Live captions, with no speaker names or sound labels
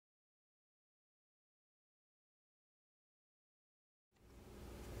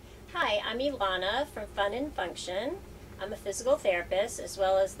Hi, I'm Ilana from Fun and Function. I'm a physical therapist as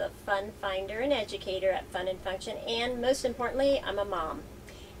well as the fun finder and educator at Fun and Function, and most importantly, I'm a mom.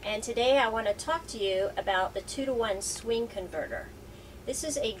 And today I want to talk to you about the 2-to-1 swing converter. This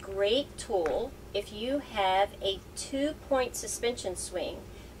is a great tool if you have a 2-point suspension swing,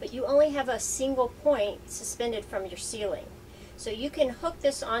 but you only have a single point suspended from your ceiling. So you can hook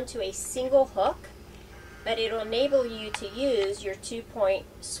this onto a single hook, but it'll enable you to use your 2-point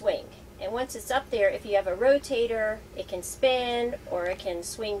swing. And once it's up there, if you have a rotator, it can spin or it can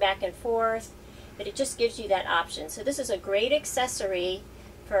swing back and forth, but it just gives you that option. So this is a great accessory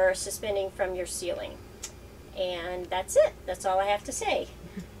for suspending from your ceiling. And that's it. That's all I have to say.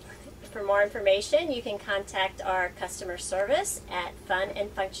 For more information, you can contact our customer service at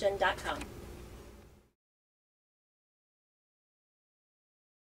funandfunction.com.